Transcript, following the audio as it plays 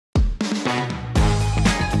Good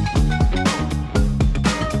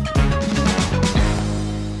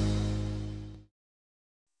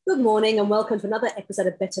morning and welcome to another episode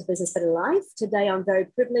of Better Business, Better Life. Today I'm very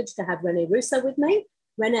privileged to have Renee Russo with me.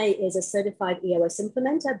 Renee is a Certified EOS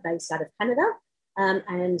Implementer based out of Canada,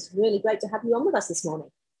 and really great to have you on with us this morning.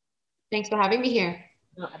 Thanks for having me here.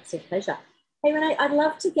 Oh, absolute pleasure. Hey Renee, I'd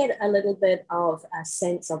love to get a little bit of a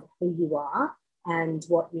sense of who you are and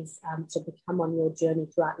what you've sort of become on your journey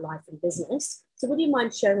throughout life and business. So would you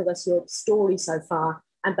mind sharing with us your story so far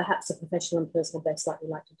and perhaps a professional and personal best like you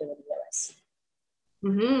like to do in the US?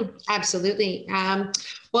 Absolutely.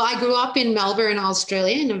 Well, I grew up in Melbourne,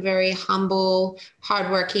 Australia, in a very humble,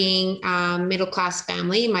 hardworking, middle-class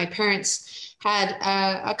family. My parents had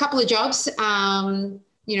a couple of jobs,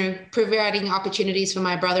 providing opportunities for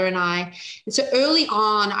my brother and I. And so early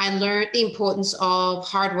on, I learned the importance of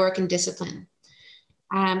hard work and discipline.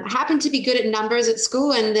 I happened to be good at numbers at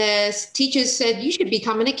school, and the teachers said, you should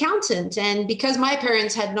become an accountant. And because my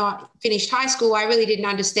parents had not finished high school, I really didn't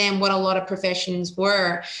understand what a lot of professions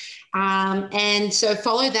were. And so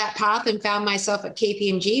followed that path and found myself at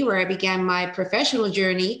KPMG, where I began my professional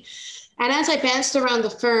journey. And as I bounced around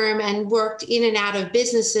the firm and worked in and out of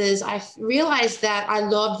businesses, I realized that I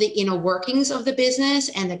loved the inner workings of the business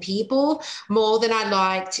and the people more than I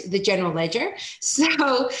liked the general ledger.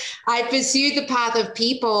 So I pursued the path of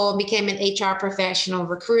people, became an HR professional,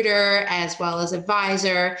 recruiter, as well as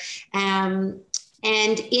advisor. And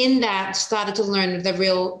in that, started to learn the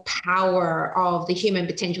real power of the human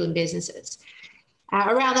potential in businesses.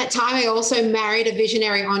 Around that time, I also married a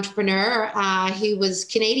visionary entrepreneur who was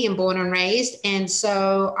Canadian born and raised. And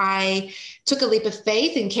so I took a leap of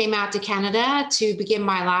faith and came out to Canada to begin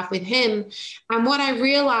my life with him. And what I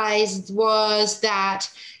realized was that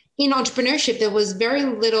in entrepreneurship, there was very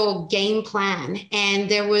little game plan, and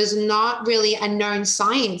there was not really a known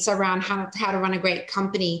science around how to run a great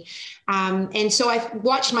company. And so I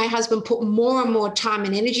watched my husband put more and more time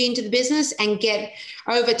and energy into the business and get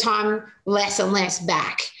over time less and less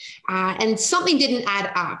back. And something didn't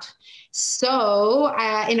add up. So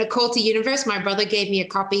in a call to universe, my brother gave me a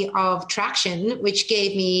copy of Traction, which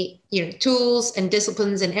gave me tools and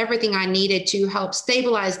disciplines and everything I needed to help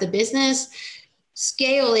stabilize the business,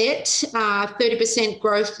 scale it, 30%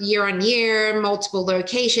 growth year on year, multiple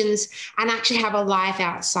locations, and actually have a life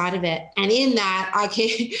outside of it. And in that,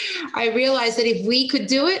 I realized that if we could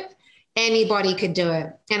do it, anybody could do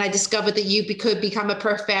it. And I discovered that you could become a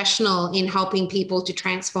professional in helping people to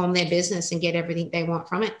transform their business and get everything they want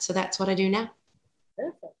from it. So that's what I do now.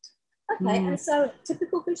 Perfect. Okay. And so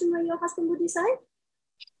typical vision with your husband, would you say?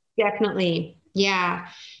 Definitely. Yeah.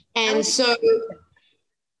 And so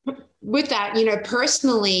with that,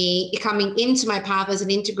 personally coming into my path as an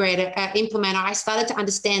integrator, implementer, I started to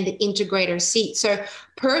understand the integrator seat. So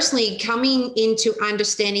personally coming into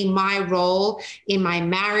understanding my role in my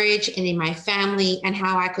marriage and in my family and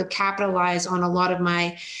how I could capitalize on a lot of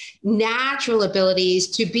my natural abilities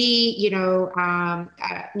to be,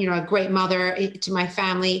 a great mother to my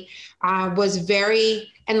family was very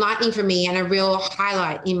enlightening for me and a real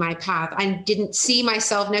highlight in my path. I didn't see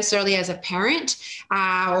myself necessarily as a parent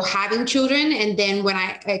or having children. And then when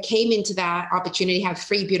I came into that opportunity to have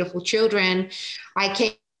 3 beautiful children, I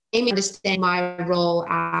came to understand my role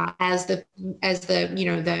as the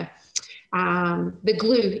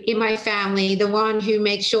glue in my family, the one who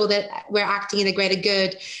makes sure that we're acting in the greater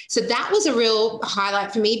good. So that was a real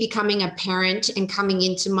highlight for me, becoming a parent and coming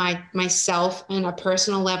into myself on a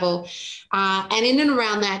personal level. And in and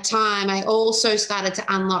around that time, I also started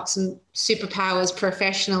to unlock some superpowers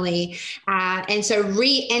professionally. And so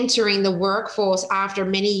re-entering the workforce after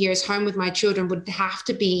many years home with my children would have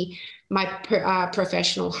to be my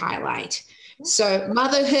professional highlight. So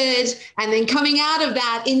motherhood and then coming out of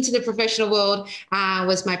that into the professional world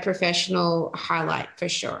was my professional highlight for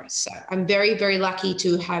sure. So I'm very, very lucky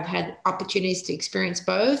to have had opportunities to experience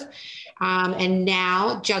both. And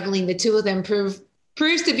now juggling the two of them proves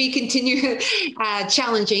to be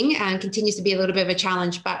challenging and continues to be a little bit of a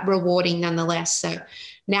challenge, but rewarding nonetheless. So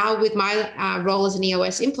now with my role as an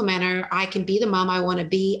EOS implementer, I can be the mom I want to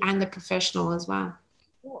be and the professional as well.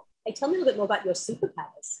 Cool. Hey, tell me a little bit more about your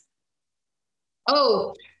superpowers.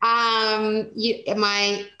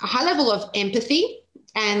 My high level of empathy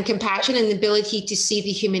and compassion and the ability to see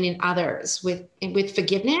the human in others with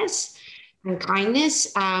forgiveness and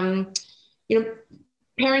kindness.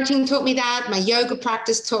 Parenting taught me that. My yoga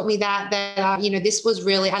practice taught me that this was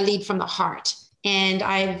really, I lead from the heart. And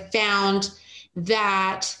I found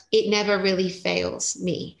that it never really fails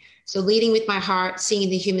me. So leading with my heart, seeing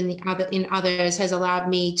the human in others has allowed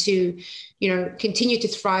me to, continue to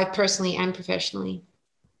thrive personally and professionally.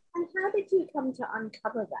 And how did you come to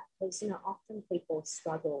uncover that? Because, often people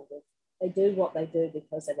struggle with, they do what they do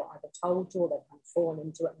because they were either told to or they've kind of fallen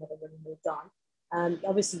into it and never really moved on.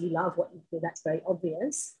 Obviously, you love what you do. That's very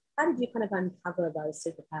obvious. How did you kind of uncover those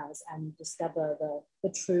superpowers and discover the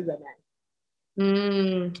true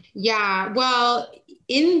Renee? Yeah, well,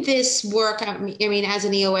 in this work, I mean, as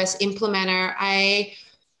an EOS implementer, I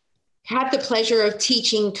had the pleasure of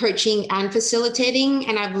teaching, coaching, and facilitating.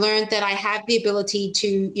 And I've learned that I have the ability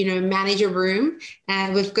to, manage a room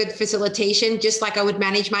with good facilitation, just like I would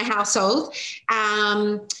manage my household.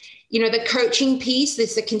 The coaching piece,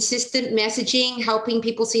 there's the consistent messaging, helping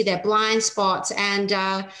people see their blind spots, and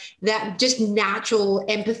that just natural,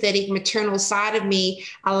 empathetic, maternal side of me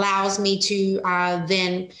allows me to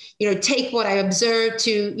then, take what I observe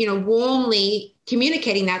to, warmly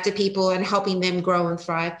communicating that to people and helping them grow and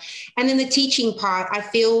thrive. And then the teaching part, I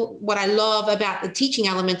feel what I love about the teaching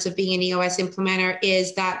elements of being an EOS implementer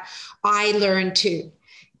is that I learn too.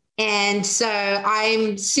 And so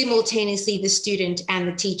I'm simultaneously the student and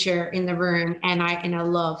the teacher in the room, and I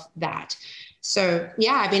love that. So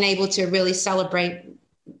yeah, I've been able to really celebrate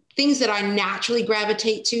things that I naturally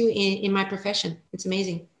gravitate to in my profession. It's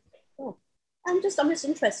amazing. Cool. I'm just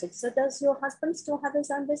interested. So does your husband still have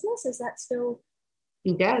his own business? Is that still?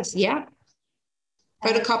 He does, yeah.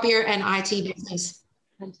 Photocopier and IT business.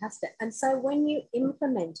 Fantastic. And so when you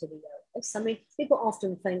implemented EOS, I mean, people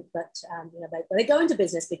often think that, they go into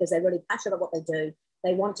business because they're really passionate about what they do.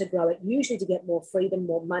 They want to grow it, usually to get more freedom,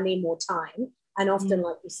 more money, more time. And often,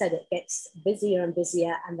 like you said, it gets busier and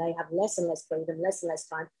busier and they have less and less freedom, less and less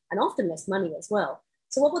time, and often less money as well.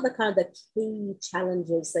 So what were the key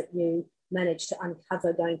challenges that you managed to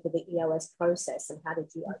uncover going through the EOS process, and how did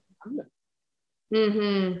you overcome them?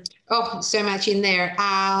 Oh, so much in there.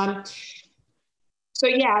 So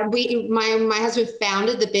yeah, my husband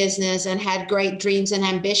founded the business and had great dreams and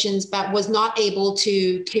ambitions, but was not able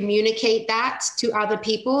to communicate that to other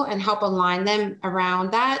people and help align them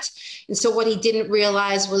around that. And so what he didn't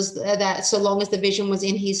realize was that so long as the vision was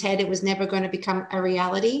in his head, it was never going to become a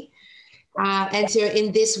reality. And so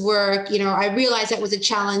in this work, I realized that was a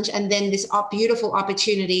challenge, and then this beautiful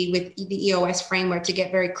opportunity with the EOS framework to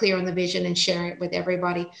get very clear on the vision and share it with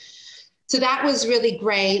everybody. So that was really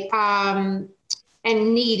great.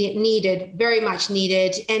 And needed, very much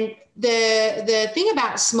needed. And the thing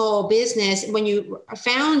about small business, when you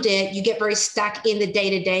found it, you get very stuck in the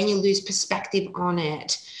day-to-day and you lose perspective on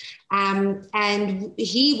it. And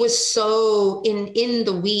he was so in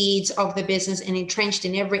the weeds of the business and entrenched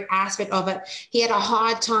in every aspect of it. He had a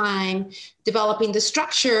hard time developing the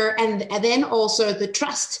structure and then also the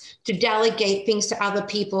trust to delegate things to other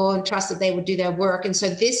people and trust that they would do their work. And so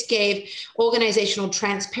this gave organizational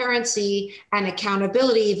transparency and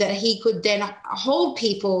accountability that he could then hold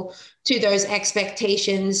people to those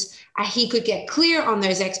expectations. He could get clear on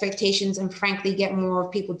those expectations and frankly get more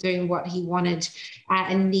of people doing what he wanted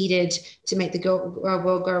and needed to make the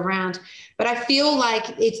world go around. But I feel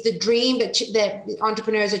like it's the dream that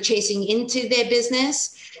entrepreneurs are chasing into their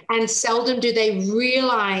business, and seldom do they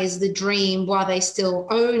realize the dream while they still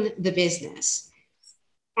own the business.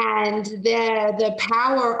 And the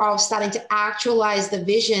power of starting to actualize the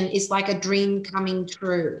vision is like a dream coming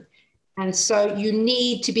true. And so you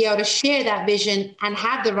need to be able to share that vision and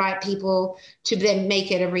have the right people to then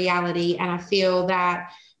make it a reality. And I feel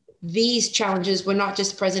that these challenges were not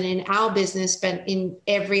just present in our business, but in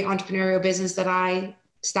every entrepreneurial business that I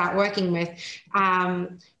start working with.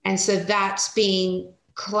 And so that's been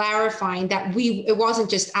clarifying that it wasn't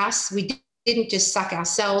just us. We didn't just suck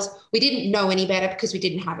ourselves. We didn't know any better because we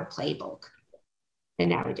didn't have a playbook. And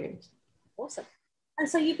now we do. Awesome. And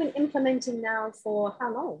so you've been implementing now for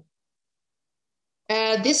how long?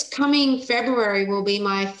 This coming February will be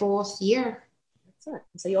my 4th year. Excellent.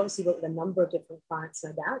 So you obviously work with a number of different clients,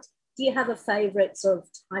 no doubt. Do you have a favorite sort of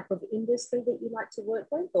type of industry that you like to work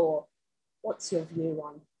with, or what's your view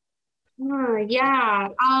on?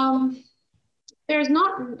 There's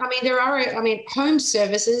not, home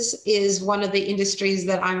services is one of the industries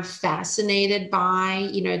that I'm fascinated by,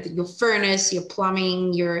 your furnace, your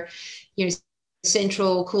plumbing, your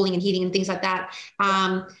central cooling and heating and things like that.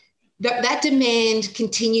 That demand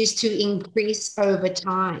continues to increase over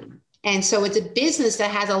time. And so it's a business that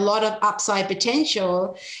has a lot of upside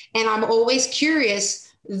potential. And I'm always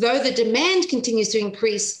curious, though the demand continues to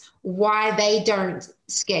increase, why they don't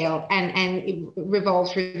scale and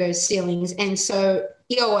revolve through those ceilings. And so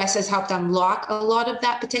EOS has helped unlock a lot of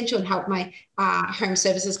that potential and help my home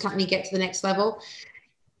services company get to the next level.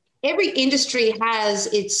 Every industry has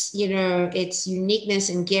its uniqueness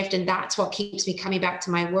and gift, and that's what keeps me coming back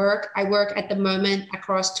to my work. I work at the moment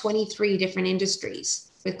across 23 different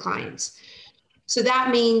industries. with clients. So that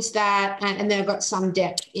means that, and they've got some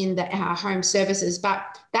depth in the home services,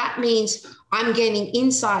 but that means I'm gaining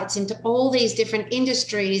insights into all these different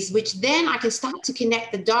industries, which then I can start to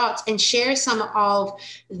connect the dots and share some of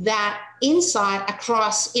that insight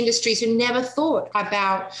across industries who never thought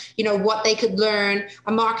about, you know, what they could learn.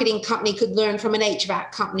 A marketing company could learn from an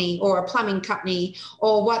HVAC company or a plumbing company,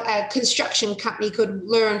 or what a construction company could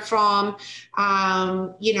learn from,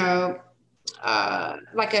 you know,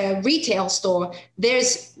 like a retail store.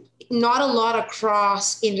 There's not a lot of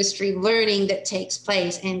cross industry learning that takes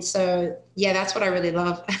place. And so, yeah, that's what I really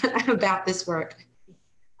love about this work.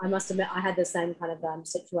 I must admit, I had the same kind of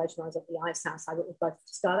situation when I was at the Ice House. I worked with both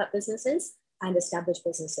startup businesses and established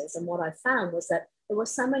businesses. And what I found was that there were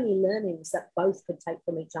so many learnings that both could take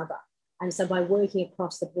from each other. And so by working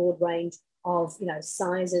across the broad range of, you know,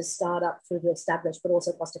 sizes, startup through to established, but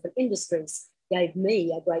also across different industries, gave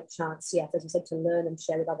me a great chance, yeah, as you said, to learn and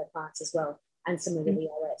share with other clients as well, and similar with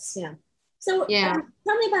EOS, yeah. So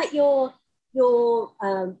tell me about your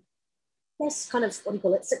best kind of, what do you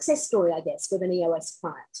call it, success story, I guess, with an EOS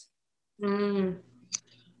client.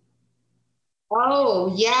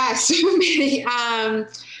 Oh, yeah, so many. I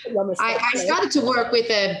started to work with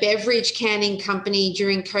a beverage canning company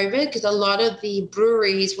during COVID because a lot of the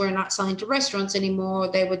breweries were not selling to restaurants anymore.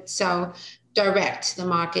 They would sell direct to the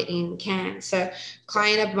market in cans. So a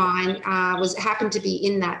client of mine happened to be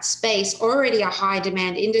in that space, already a high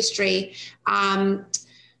demand industry.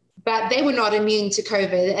 But they were not immune to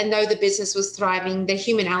COVID. And though the business was thriving, the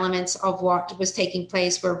human elements of what was taking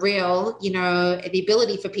place were real, you know, the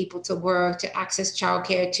ability for people to work, to access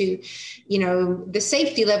childcare, to, you know, the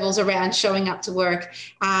safety levels around showing up to work.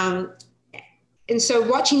 And so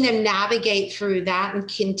watching them navigate through that and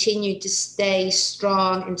continue to stay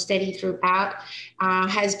strong and steady throughout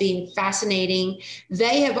has been fascinating.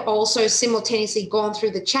 They have also simultaneously gone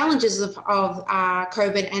through the challenges of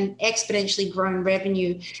COVID and exponentially grown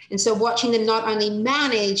revenue. And so watching them not only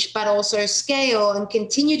manage, but also scale and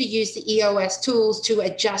continue to use the EOS tools to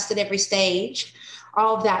adjust at every stage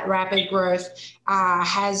of that rapid growth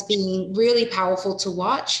has been really powerful to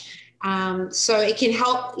watch. So it can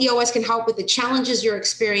help, EOS can help with the challenges you're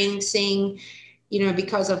experiencing, you know,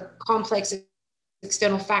 because of complex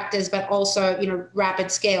external factors, but also, you know,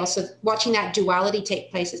 rapid scale. So watching that duality take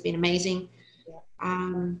place has been amazing.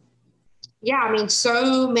 Yeah, I mean,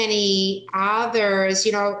 so many others,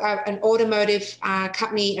 you know, an automotive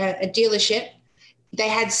company, a dealership, they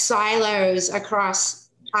had silos across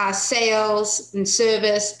sales and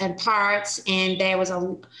service and parts, and there was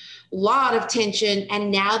a lot of tension, and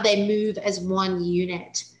now they move as one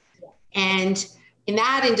unit. And in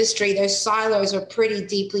that industry, those silos are pretty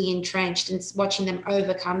deeply entrenched, and watching them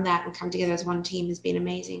overcome that and come together as one team has been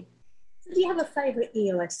amazing. So do you have a favorite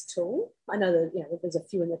EOS tool? I know that, you know, there's a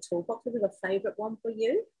few in the toolbox. Have you got a favorite one for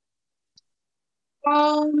you?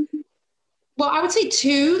 Well, I would say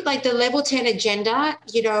two, like the level 10 agenda.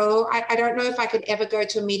 You know, I don't know if I could ever go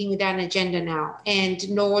to a meeting without an agenda now, and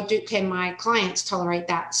nor can my clients tolerate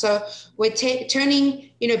that. So we're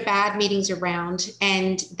turning, you know, bad meetings around,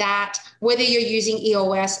 and that whether you're using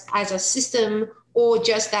EOS as a system or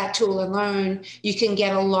just that tool alone, you can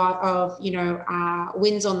get a lot of, you know,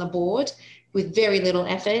 wins on the board with very little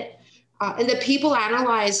effort. And the people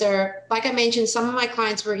analyzer, like I mentioned, some of my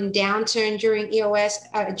clients were in downturn during EOS,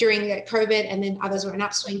 during COVID, and then others were in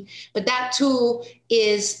upswing. But that tool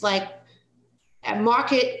is like a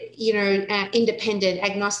market, you know, independent,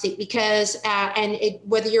 agnostic, because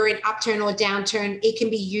whether you're in upturn or downturn, it can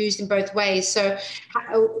be used in both ways. So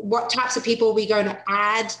what types of people are we going to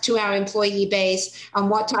add to our employee base, and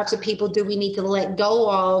what types of people do we need to let go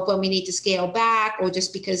of when we need to scale back, or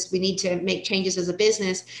just because we need to make changes as a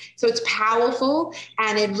business? So it's powerful,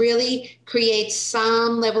 and it really creates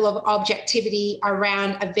some level of objectivity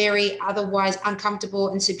around a very otherwise uncomfortable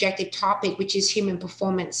and subjective topic, which is human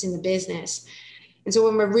performance in the business. And so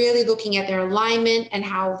when we're really looking at their alignment and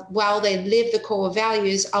how well they live the core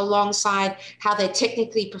values alongside how they're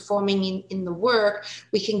technically performing in the work,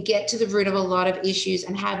 we can get to the root of a lot of issues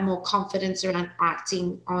and have more confidence around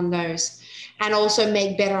acting on those, and also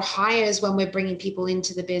make better hires when we're bringing people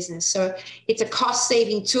into the business. So it's a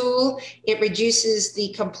cost-saving tool. It reduces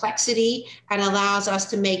the complexity and allows us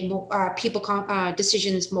to make more,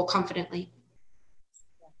 decisions more confidently.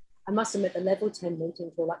 I must admit, the level 10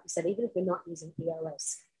 meeting tool, like you said, even if we're not using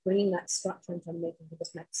EOS, bringing that structure into a meeting will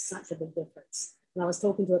just make such a big difference. And I was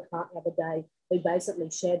talking to a client the other day who basically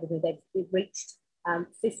shared with me they've reached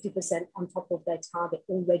 50% on top of their target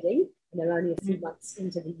already, and they're only a few months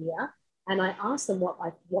into the year. And I asked them what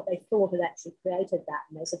they thought had actually created that.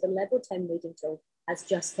 And they said the level 10 meeting tool has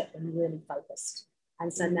just kept them really focused.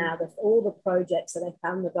 And so now that all the projects that they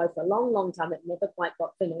found to go for a long, long time that never quite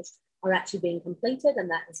got finished are actually being completed, and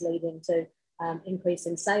that is leading to increase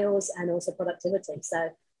in sales and also productivity. So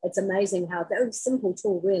it's amazing how a very simple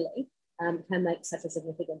tool really can make such a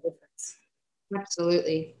significant difference.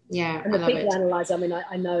 Absolutely. Yeah. And the people analyzer, I mean,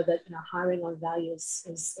 I know that hiring on value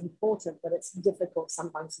is important, but it's difficult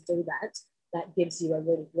sometimes to do that. That gives you a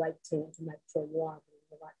really great tool to make sure you are doing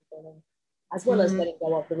the right people in, as well as letting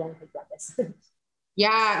go of the wrong people, I guess.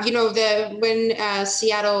 Yeah, when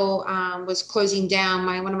Seattle was closing down,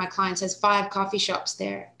 one of my clients has 5 coffee shops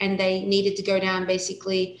there, and they needed to go down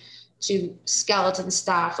basically to skeleton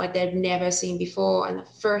staff like they'd never seen before. And the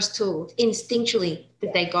first tool instinctually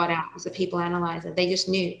that they got out was the people analyzer. They just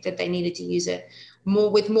knew that they needed to use it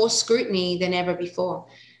with more scrutiny than ever before.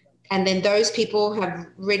 And then those people have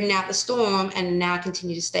ridden out the storm and now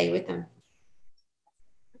continue to stay with them.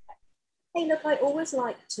 Hey, look, I always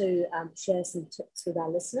like to share some tips with our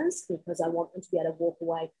listeners, because I want them to be able to walk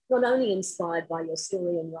away not only inspired by your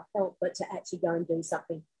story and your help, but to actually go and do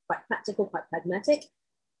something quite practical, quite pragmatic.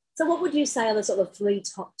 So what would you say are the sort of 3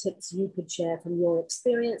 top tips you could share from your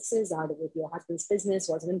experiences, either with your husband's business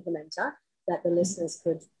or as an implementer, that the listeners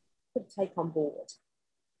could take on board?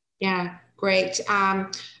 Yeah, great. I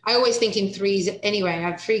always think in 3s anyway. I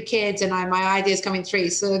have 3 kids and my ideas come in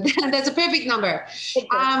 3s. So that's a perfect number.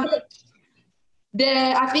 I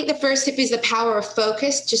think the first tip is the power of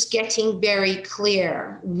focus, just getting very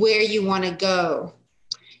clear where you want to go,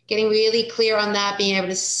 getting really clear on that, being able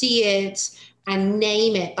to see it and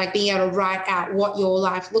name it, like being able to write out what your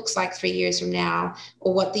life looks like 3 years from now,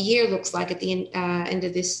 or what the year looks like at the end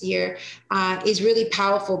of this year, is really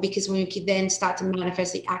powerful, because when you can then start to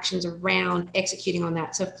manifest the actions around executing on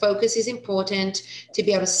that. So focus is important to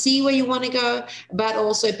be able to see where you want to go, but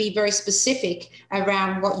also be very specific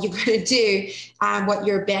around what you're going to do, what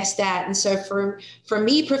you're best at. And so for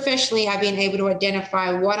me professionally, I've been able to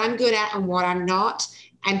identify what I'm good at and what I'm not,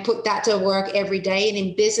 and put that to work every day. And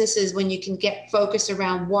in businesses, when you can get focused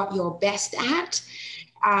around what you're best at,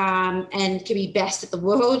 and can be best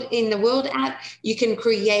in the world at, you can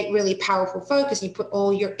create really powerful focus. You put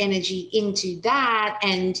all your energy into that,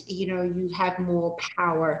 and you have more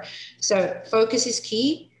power. So focus is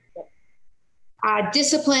key.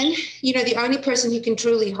 Discipline, the only person who can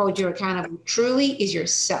truly hold you accountable truly is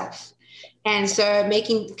yourself. And so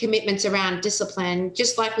making commitments around discipline,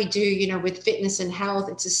 just like we do, with fitness and health,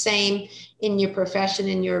 it's the same in your profession,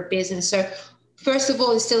 in your business. So first of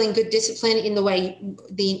all, instilling good discipline in the way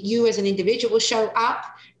you as an individual show up,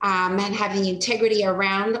 and having integrity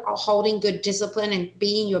around holding good discipline and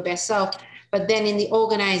being your best self. But then in the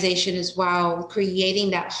organization as well, creating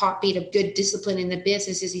that heartbeat of good discipline in the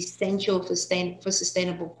business is essential for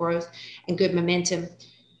sustainable growth and good momentum.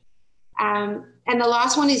 And the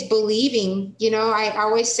last one is believing. I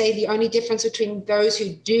always say the only difference between those who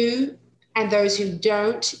do and those who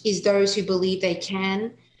don't is those who believe they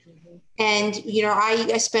can. And,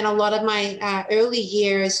 I spent a lot of my early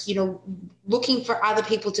years, looking for other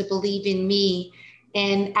people to believe in me.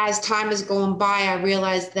 And as time has gone by, I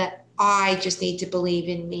realized that I just need to believe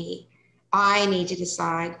in me. I need to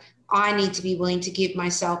decide. I need to be willing to give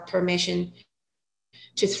myself permission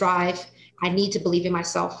to thrive. I need to believe in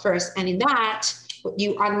myself first. And in that,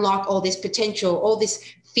 you unlock all this potential, all this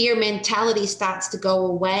fear mentality starts to go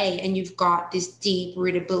away, and you've got this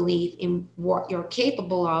deep-rooted belief in what you're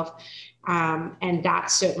capable of. And that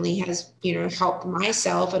certainly has, helped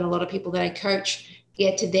myself and a lot of people that I coach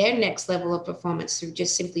get to their next level of performance through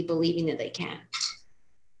just simply believing that they can.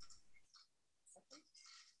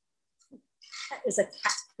 That is a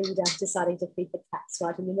cat feeder deciding to feed the cats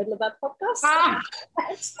right in the middle of our podcast.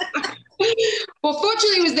 Well,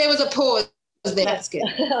 fortunately, there was a pause there. That's good.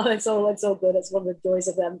 It's all good. It's one of the joys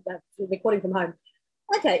of recording from home.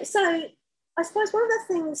 Okay, so I suppose one of the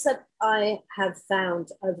things that I have found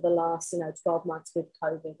over the last 12 months with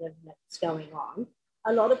COVID and everything that's going on,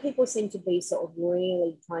 a lot of people seem to be sort of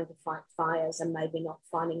really trying to fight fires and maybe not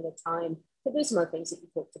finding the time to do some of the things that you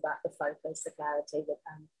talked about, the focus, the clarity,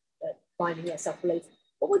 that finding their self-belief.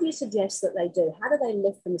 What would you suggest that they do? How do they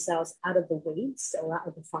lift themselves out of the weeds or out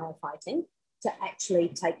of the firefighting to actually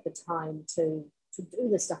take the time to do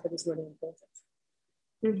the stuff that is really important?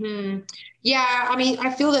 Mm-hmm. Yeah,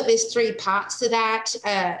 I feel that there's 3 parts to that.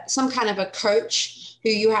 Some kind of a coach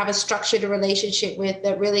who you have a structured relationship with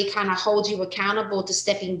that really kind of holds you accountable to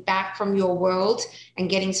stepping back from your world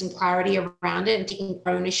and getting some clarity around it and taking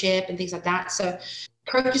ownership and things like that. So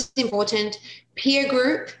coach is important. Peer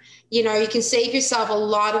group. You know, you can save yourself a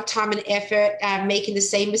lot of time and effort making the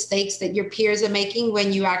same mistakes that your peers are making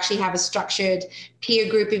when you actually have a structured peer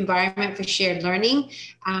group environment for shared learning.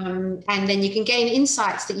 And then you can gain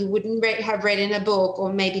insights that you wouldn't have read in a book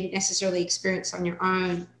or maybe necessarily experience on your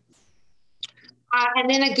own. And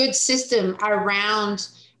then a good system around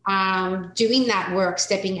doing that work,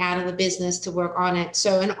 stepping out of the business to work on it.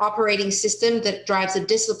 So an operating system that drives a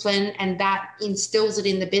discipline and that instills it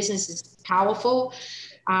in the business is powerful.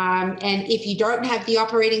 And if you don't have the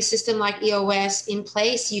operating system like EOS in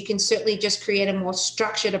place, you can certainly just create a more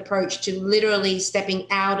structured approach to literally stepping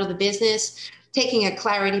out of the business, taking a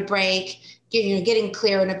clarity break, getting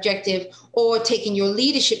clear and objective, or taking your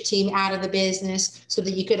leadership team out of the business so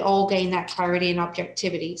that you could all gain that clarity and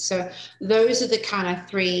objectivity. So those are the kind of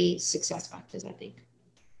 3 success factors, I think.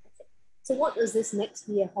 So what does this next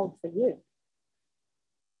year hold for you?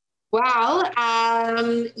 Well,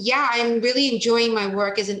 yeah, I'm really enjoying my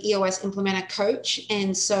work as an EOS Implementer coach.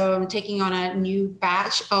 And so I'm taking on a new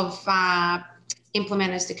batch of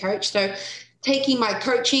implementers to coach. So taking my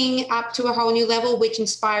coaching up to a whole new level, which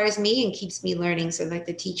inspires me and keeps me learning. So like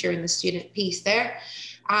the teacher and the student piece there.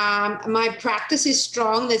 My practice is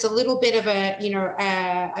strong. There's a little bit of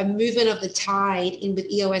a movement of the tide in with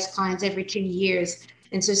EOS clients every 2 years.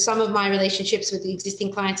 And so some of my relationships with the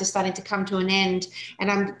existing clients are starting to come to an end,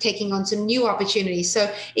 and I'm taking on some new opportunities.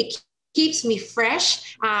 So it keeps me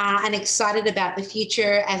fresh and excited about the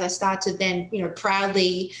future as I start to then,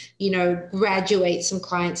 proudly, graduate some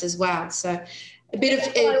clients as well. So a bit of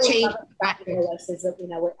a change. Is that,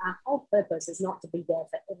 our whole purpose is not to be there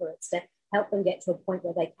forever. It's to help them get to a point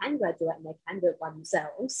where they can graduate and they can do it by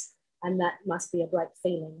themselves. And that must be a great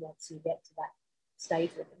feeling once you get to that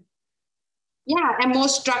stage with them. Yeah, and more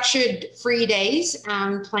structured free days,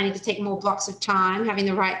 planning to take more blocks of time. Having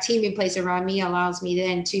the right team in place around me allows me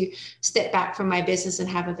then to step back from my business and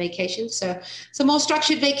have a vacation. So some more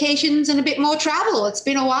structured vacations and a bit more travel. It's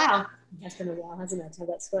been a while. It's been a while, hasn't it? So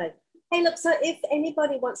that's great. Hey, look, so if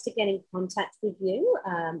anybody wants to get in contact with you,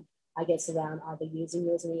 I guess around either using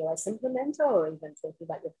you as an EOS implementer or even talking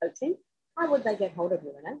about your coaching, how would they get hold of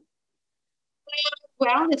you, Renee?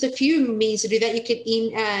 Well, there's a few means to do that. You could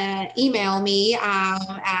email me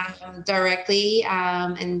directly,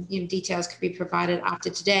 and details could be provided after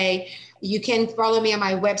today. You can follow me on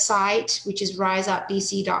my website, which is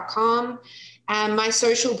riseupbc.com. And my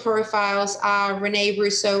social profiles are Renee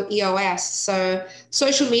Russo EOS. So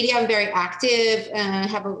social media, I'm very active and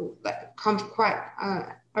have quite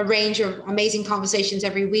a range of amazing conversations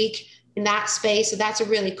every week in that space. So that's a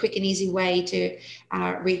really quick and easy way to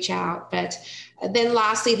reach out. But then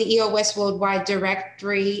lastly, the EOS Worldwide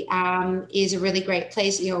Directory is a really great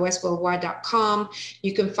place, eosworldwide.com.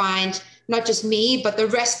 You can find not just me, but the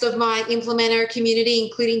rest of my implementer community,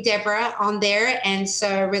 including Debra, on there. And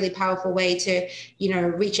so a really powerful way to,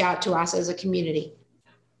 reach out to us as a community.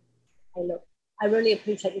 Hey, look, I really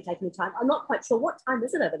appreciate you taking the time. I'm not quite sure, what time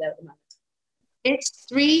is it over there at the moment? It's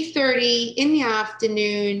 3:30 in the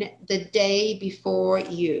afternoon, the day before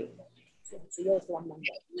you. So yours on Monday.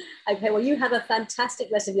 Okay, well, you have a fantastic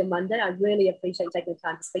rest of your Monday. I really appreciate you taking the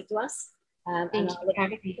time to speak to us. And I look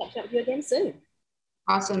forward to catching up with you again soon.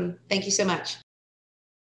 Awesome. Thank you so much.